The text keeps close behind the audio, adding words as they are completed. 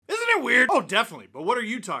it weird? Oh, definitely. But what are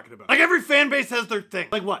you talking about? Like, every fan base has their thing.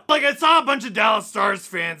 Like what? Like, I saw a bunch of Dallas Stars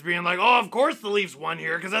fans being like, oh, of course the Leafs won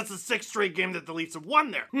here, because that's the 6th straight game that the Leafs have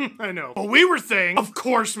won there. I know. But we were saying, of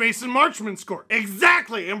course Mason Marchman scored.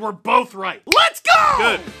 Exactly, and we're both right. Let's go!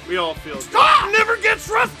 Good. We all feel good. Stop! Never gets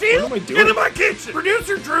rusty! What am I doing? Into my kitchen!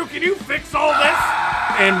 Producer Drew, can you fix all this?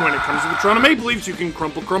 And when it comes to the Toronto Maple Leafs, you can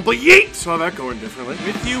crumple, yeet! Saw that going differently.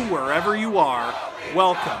 With you wherever you are,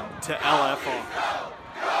 welcome to LFR.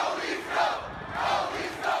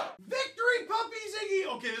 Victory, puppy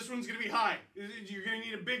Ziggy! Okay, this one's gonna be high. You're gonna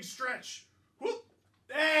need a big stretch. Whoop.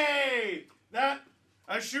 Hey!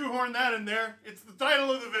 I shoehorned that in there. It's the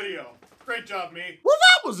title of the video. Great job, me. Well,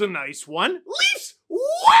 that was a nice one. Leafs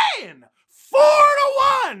win!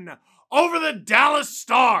 4-1! Over the Dallas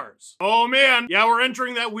Stars. Oh man, yeah, we're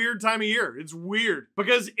entering that weird time of year. It's weird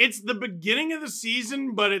because it's the beginning of the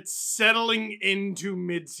season, but it's settling into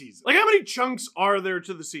mid-season. Like, how many chunks are there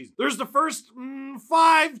to the season? There's the first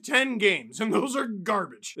 5-10 games, and those are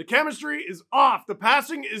garbage. The chemistry is off. The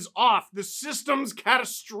passing is off. The system's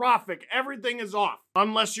catastrophic. Everything is off.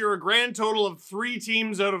 Unless you're a grand total of 3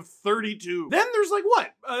 teams out of 32. Then there's like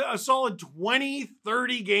what? A solid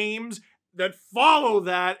 20-30 games that follow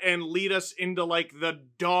that and lead us into like the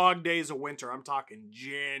dog days of winter. I'm talking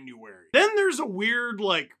January. Then there's a weird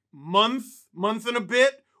like month and a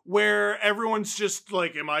bit where everyone's just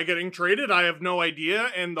like, am I getting traded? I have no idea.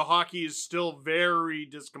 And the hockey is still very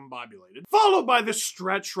discombobulated. Followed by the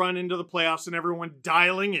stretch run into the playoffs and everyone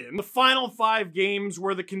dialing in. The final 5 games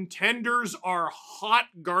where the contenders are hot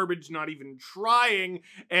garbage, not even trying,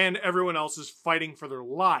 and everyone else is fighting for their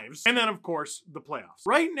lives. And then, of course, the playoffs.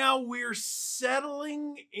 Right now, we're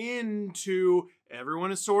settling into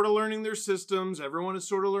everyone is sort of learning their systems. Everyone is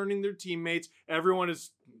sort of learning their teammates. Everyone is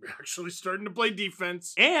actually starting to play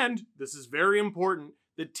defense. And, this is very important,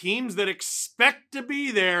 the teams that expect to be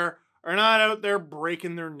there are not out there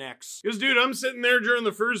breaking their necks. Because, dude, I'm sitting there during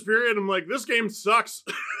the first period, I'm like, this game sucks.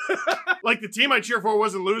 Like, the team I cheer for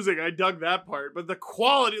wasn't losing. I dug that part. But the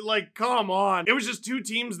quality, like, come on. It was just 2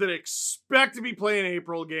 teams that expect to be playing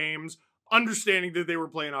April games, understanding that they were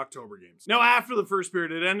playing October games. Now, after the first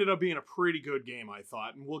period, it ended up being a pretty good game, I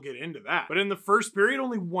thought, and we'll get into that. But in the first period,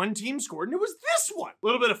 only 1 team scored, and it was this one. A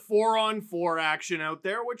little bit of 4-on-4 action out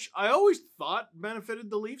there, which I always thought benefited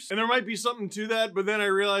the Leafs. And there might be something to that, but then I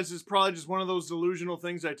realized it's probably just one of those delusional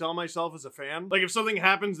things I tell myself as a fan. Like, if something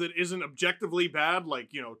happens that isn't objectively bad,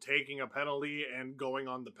 like, you know, taking a penalty and going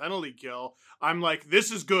on the penalty kill, I'm like, this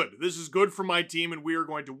is good. This is good for my team, and we are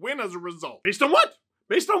going to win as a result. Based on what?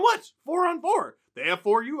 Based on what? 4-on-4. They have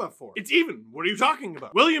 4, you have 4. It's even. What are you talking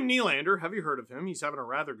about? William Nylander, have you heard of him? He's having a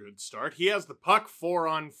rather good start. He has the puck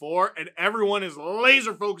 4-on-4, and everyone is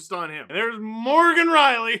laser focused on him. And there's Morgan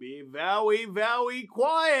Riley. Be vowy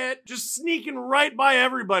quiet. Just sneaking right by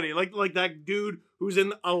everybody. Like that dude who's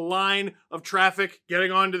in a line of traffic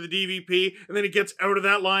getting onto the DVP, and then he gets out of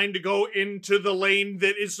that line to go into the lane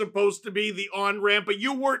that is supposed to be the on-ramp, but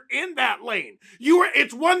you weren't in that lane.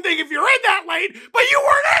 It's one thing if you're in that lane, but you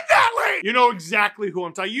weren't in that lane! You know exactly who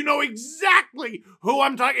I'm talking. You know exactly who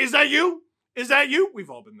I'm talking. Is that you? Is that you?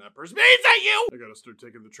 We've all been that person. Is that you? I gotta start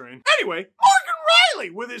taking the train. Anyway, Morgan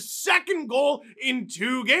Riley with his 2nd goal in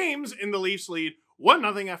 2 games in the Leafs lead.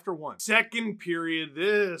 1-0 after 1. Second period,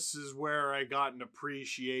 this is where I got an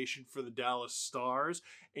appreciation for the Dallas Stars,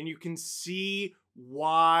 and you can see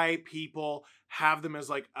why people have them as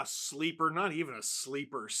like a sleeper, not even a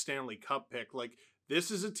sleeper Stanley Cup pick. Like,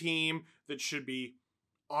 this is a team that should be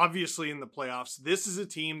obviously in the playoffs. This is a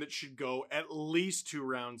team that should go at least 2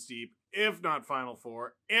 rounds deep, if not Final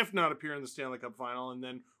Four, if not appear in the Stanley Cup final, and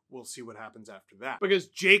then we'll see what happens after that. Because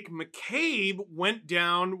Jake McCabe went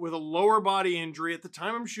down with a lower body injury. At the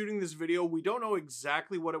time I'm shooting this video, we don't know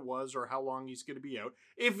exactly what it was or how long he's going to be out,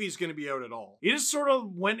 if he's going to be out at all. He just sort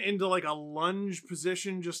of went into like a lunge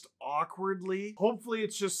position just awkwardly. Hopefully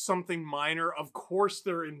it's just something minor. Of course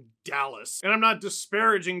they're in Dallas. And I'm not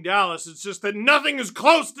disparaging Dallas. It's just that nothing is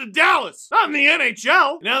close to Dallas. Not in the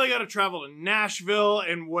NHL. Now they got to travel to Nashville,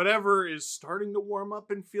 and whatever is starting to warm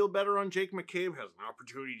up and feel better on Jake McCabe has an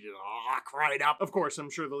opportunity to lock right up. Of course, I'm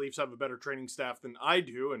sure the Leafs have a better training staff than I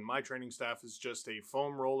do, and my training staff is just a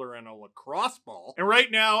foam roller and a lacrosse ball. And right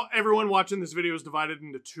now, everyone watching this video is divided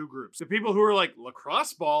into 2 groups. The people who are like,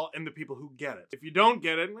 lacrosse ball, and the people who get it. If you don't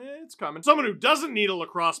get it, it's coming. Someone who doesn't need a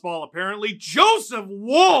lacrosse ball, apparently, Joseph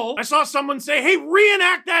Woll. I saw someone say, hey,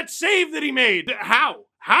 reenact that save that he made. How?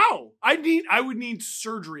 How? I would need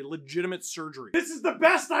surgery, legitimate surgery. This is the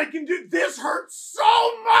best I can do. This hurts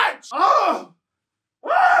so much. Oh!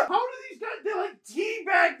 Ah! How do these guys, they like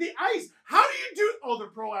teabag the ice? How do you do? Oh, they're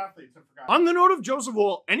pro athletes, I forgot. On the note of Joseph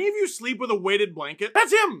Woll, any of you sleep with a weighted blanket?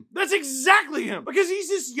 That's him. That's exactly him. Because he's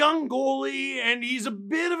this young goalie and he's a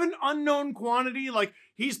bit of an unknown quantity. Like,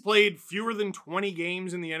 he's played fewer than 20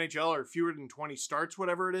 games in the NHL or fewer than 20 starts,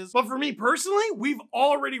 whatever it is. But for me personally, we've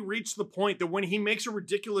already reached the point that when he makes a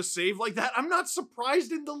ridiculous save like that, I'm not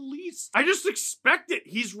surprised in the least. I just expect it.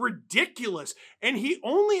 He's ridiculous. And he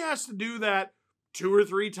only has to do that 2 or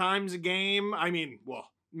 3 times a game. I mean, well,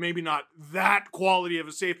 maybe not that quality of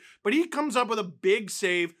a save, but he comes up with a big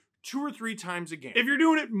save 2 or 3 times a game. If you're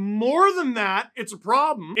doing it more than that, it's a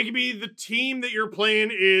problem. It could be the team that you're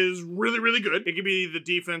playing is really, really good. It could be the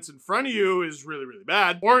defense in front of you is really, really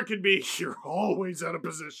bad. Or it could be you're always out of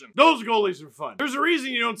position. Those goalies are fun. There's a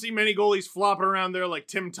reason you don't see many goalies flopping around there like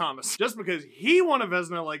Tim Thomas. Just because he won a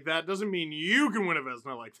Vezina like that doesn't mean you can win a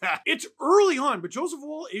Vezina like that. It's early on, but Joseph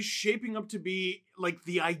Woll is shaping up to be like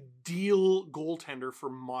the ideal goaltender for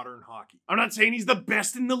modern hockey. I'm not saying he's the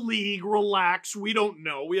best in the league. Relax. We don't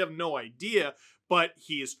know. We have no idea. But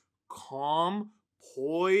he is calm,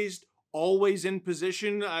 poised, always in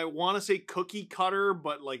position. I want to say cookie cutter,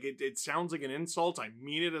 but like it sounds like an insult. I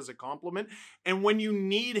mean it as a compliment. And when you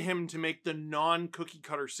need him to make the non-cookie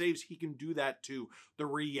cutter saves, he can do that too. The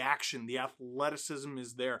reaction, the athleticism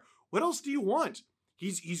is there. What else do you want?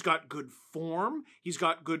 He's got good form, he's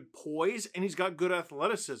got good poise, and he's got good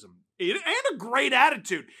athleticism. And a great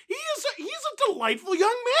attitude. He's a delightful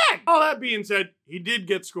young man. All that being said, he did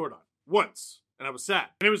get scored on once, and I was sad.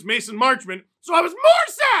 And it was Mason Marchment, so I was more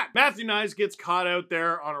sad! Matthew Knies gets caught out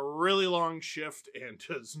there on a really long shift and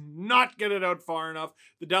does not get it out far enough.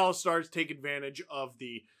 The Dallas Stars take advantage of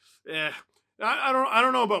the I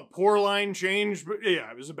don't know about poor line change, but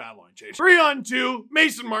yeah, it was a bad line change. 3-on-2,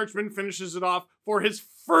 Mason Marchment finishes it off for his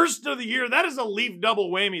first of the year. That is a Leaf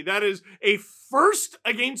double whammy. That is a first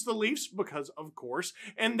against the Leafs, because of course,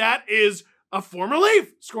 and that is a former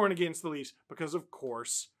Leaf scoring against the Leafs, because of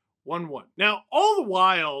course, 1-1. Now, all the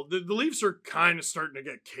while, the Leafs are kind of starting to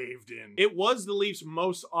get caved in. It was the Leafs'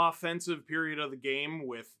 most offensive period of the game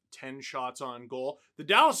with 10 shots on goal. The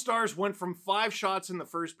Dallas Stars went from 5 shots in the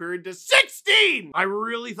first period to 16! I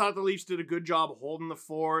really thought the Leafs did a good job holding the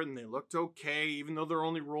fort, and they looked okay, even though they're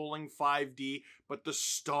only rolling 5D. But the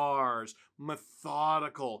Stars,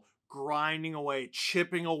 methodical, grinding away,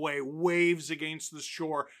 chipping away, waves against the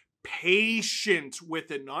shore, patient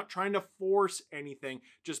with it, not trying to force anything,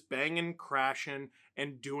 just banging, crashing,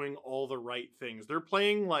 and doing all the right things. They're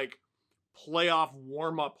playing like playoff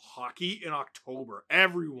warm-up hockey in October.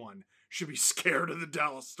 Everyone should be scared of the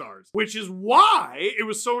Dallas Stars, which is why it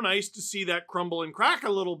was so nice to see that crumble and crack a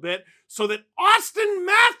little bit so that Austin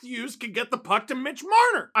Matthews could get the puck to Mitch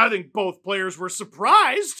Marner. I think both players were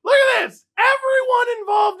surprised. Look at this! Everyone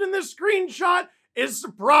involved in this screenshot is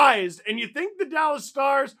surprised, and you think the Dallas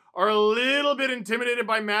Stars are a little bit intimidated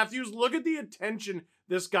by Matthews? Look at the attention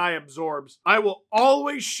this guy absorbs. I will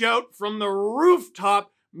always shout from the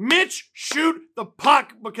rooftop, Mitch, shoot the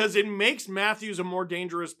puck, because it makes Matthews a more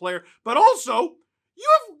dangerous player. But also, you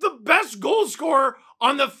have the best goal scorer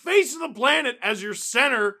on the face of the planet as your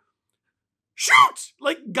center. Shoot!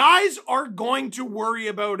 Like, guys are going to worry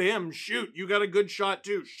about him. Shoot, you got a good shot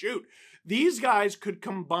too. Shoot. These guys could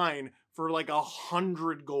combine for like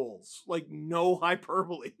 100 goals. Like, no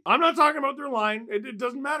hyperbole. I'm not talking about their line. It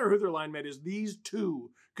doesn't matter who their line mate is. These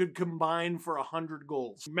two could combine for 100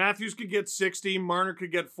 goals. Matthews could get 60, Marner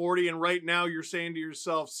could get 40, and right now you're saying to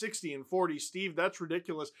yourself, 60 and 40, Steve, that's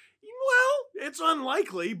ridiculous. Well, it's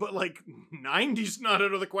unlikely, but like 90's not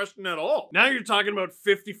out of the question at all. Now you're talking about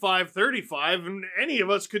 55-35, and any of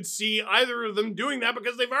us could see either of them doing that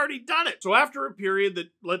because they've already done it. So after a period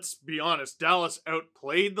that, let's be honest, Dallas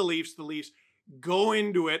outplayed the Leafs go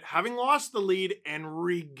into it having lost the lead and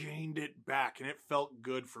regained it back, and it felt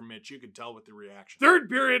good for Mitch. You could tell with the reaction. Third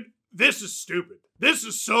period, this is stupid. This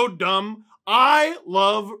is so dumb. I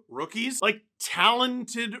love rookies, like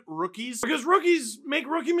talented rookies, because rookies make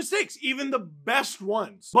rookie mistakes, even the best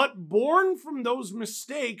ones. But born from those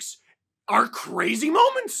mistakes are crazy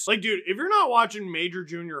moments. Like, dude, if you're not watching major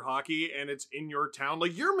junior hockey and it's in your town,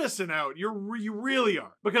 like, you're missing out. You really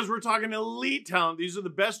are. Because we're talking elite talent. These are the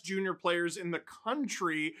best junior players in the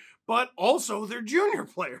country, but also they're junior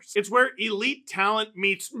players. It's where elite talent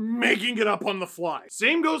meets making it up on the fly.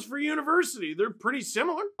 Same goes for university. They're pretty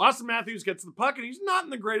similar. Austin Matthews gets the puck and he's not in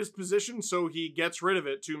the greatest position, so he gets rid of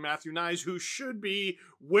it to Matthew Knies, who should be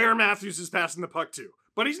where Matthews is passing the puck to.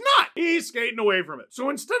 But he's not. He's skating away from it. So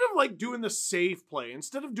instead of like doing the safe play,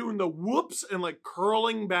 instead of doing the whoops and like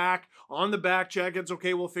curling back on the back check, it's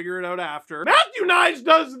okay, we'll figure it out after, Matthew Knies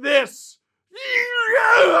does this.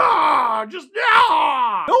 Just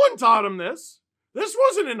no one taught him this. This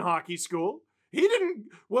wasn't in hockey school. He didn't.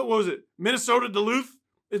 What was it? Minnesota Duluth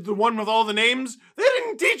is the one with all the names. They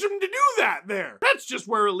didn't teach him to do that there. That's just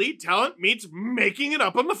where elite talent meets making it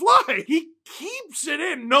up on the fly. He keeps it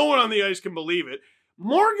in. No one on the ice can believe it.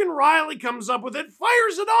 Morgan Riley comes up with it,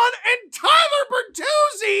 fires it on, and Tyler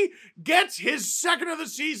Bertuzzi gets his second of the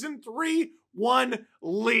season, 3-1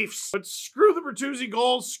 Leafs. But screw the Bertuzzi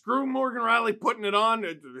goals, screw Morgan Riley putting it on.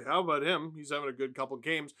 How about him? He's having a good couple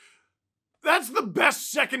games. That's the best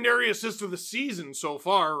secondary assist of the season so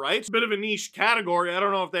far, right? It's a bit of a niche category. I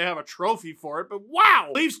don't know if they have a trophy for it, but wow!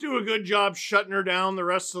 Leafs do a good job shutting her down the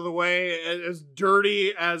rest of the way, as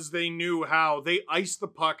dirty as they knew how. They iced the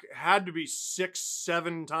puck, had to be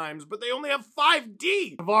 6-7 times, but they only have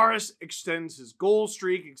 5D. Tavares extends his goal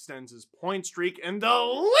streak, extends his point streak, and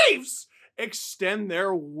the Leafs extend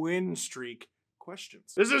their win streak.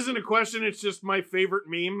 Questions. This isn't a question, it's just my favorite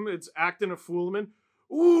meme. It's acting a foolman.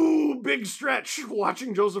 Ooh, big stretch.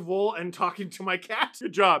 Watching Joseph Woll and talking to my cat.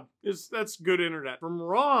 Good job. That's good internet. From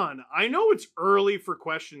Ron, I know it's early for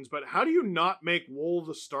questions, but how do you not make Woll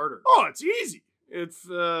the starter? Oh, it's easy. If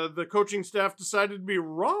the coaching staff decided to be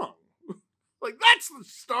wrong. Like, that's the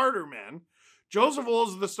starter, man. Joseph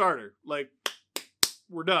Woll's the starter. Like,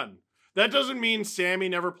 we're done. That doesn't mean Sammy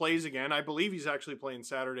never plays again. I believe he's actually playing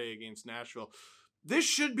Saturday against Nashville. This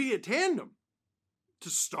should be a tandem to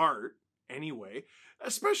start anyway.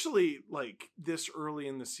 Especially, like, this early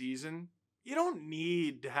in the season, you don't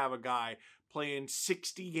need to have a guy playing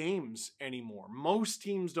 60 games anymore. Most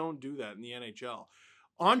teams don't do that in the NHL.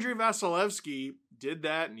 Andrei Vasilevsky did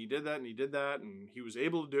that, and he did that, and he did that, and he was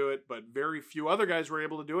able to do it, but very few other guys were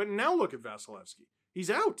able to do it, and now look at Vasilevsky. He's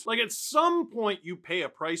out. Like, at some point, you pay a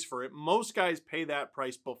price for it. Most guys pay that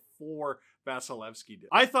price before Vasilevsky did.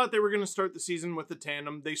 I thought they were going to start the season with the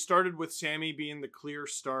tandem. They started with Sammy being the clear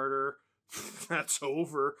starter. That's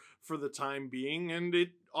over for the time being, and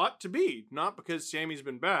it ought to be. Not because Sammy's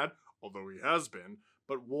been bad, although he has been,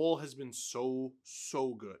 but Woll has been so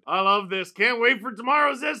good. I love this. Can't wait for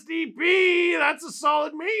tomorrow's SDP. That's a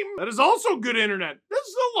solid meme. That is also good internet. This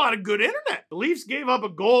is a lot of good internet. The Leafs gave up a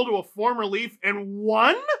goal to a former Leaf and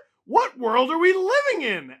won? What world are we living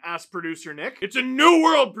in? Asked producer Nick. It's a new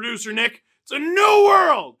world, producer Nick. It's a new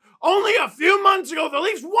world. Only a few months ago, the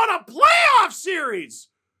Leafs won a playoff series.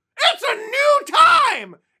 It's a new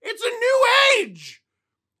time! It's a new age!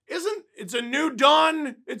 It's a new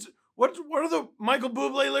dawn? What are the Michael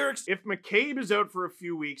Bublé lyrics? If McCabe is out for a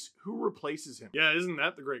few weeks, who replaces him? Yeah, isn't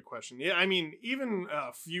that the great question? Yeah, I mean, even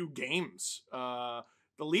a few games. The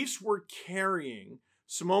Leafs were carrying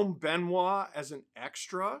Simone Benoit as an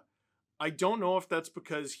extra. I don't know if that's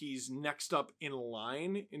because he's next up in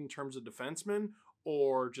line in terms of defensemen,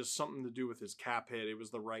 or just something to do with his cap hit. It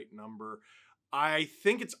was the right number. I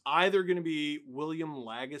think it's either going to be William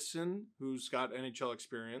Lagesson, who's got NHL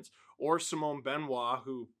experience, or Simone Benoit,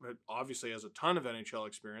 who obviously has a ton of NHL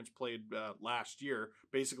experience, played last year,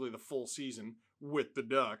 basically the full season with the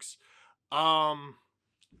Ducks. I'm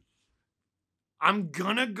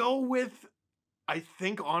going to go with, I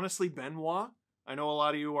think, honestly, Benoit. I know a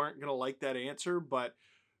lot of you aren't going to like that answer, but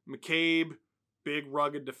McCabe, big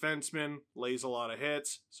rugged defenseman, lays a lot of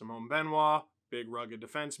hits. Simone Benoit, big rugged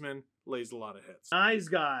defenseman, lays a lot of hits. Nice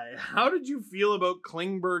guy. How did you feel about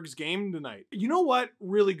Klingberg's game tonight? You know what?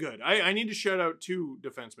 Really good. I need to shout out two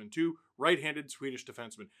defensemen, two right-handed Swedish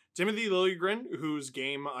defensemen. Timothy Liljegren, whose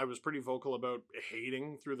game I was pretty vocal about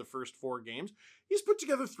hating through the first 4 games. He's put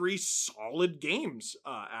together 3 solid games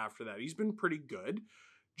after that. He's been pretty good.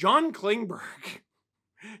 John Klingberg,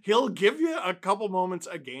 he'll give you a couple moments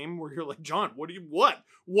a game where you're like, John, what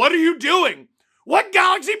are you doing? What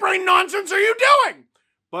galaxy brain nonsense are you doing?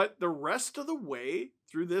 But the rest of the way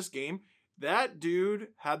through this game, that dude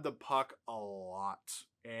had the puck a lot.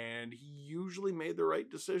 And he usually made the right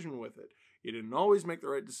decision with it. He didn't always make the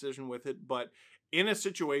right decision with it, but in a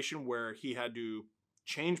situation where he had to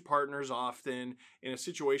change partners often, in a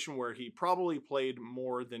situation where he probably played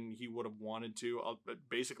more than he would have wanted to,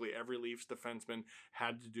 basically every Leafs defenseman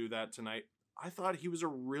had to do that tonight. I thought he was a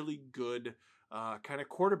really good kind of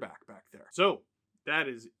quarterback back there. So that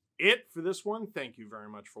is it for this one. Thank you very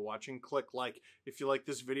much for watching. Click like if you like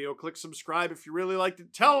this video. Click subscribe if you really liked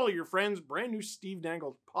it. Tell all your friends. Brand new Steve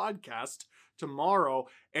Dangle podcast tomorrow.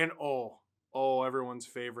 And everyone's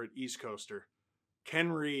favorite East Coaster,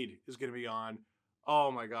 Ken Reed, is going to be on.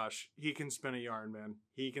 Oh my gosh. He can spin a yarn, man.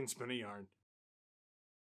 He can spin a yarn.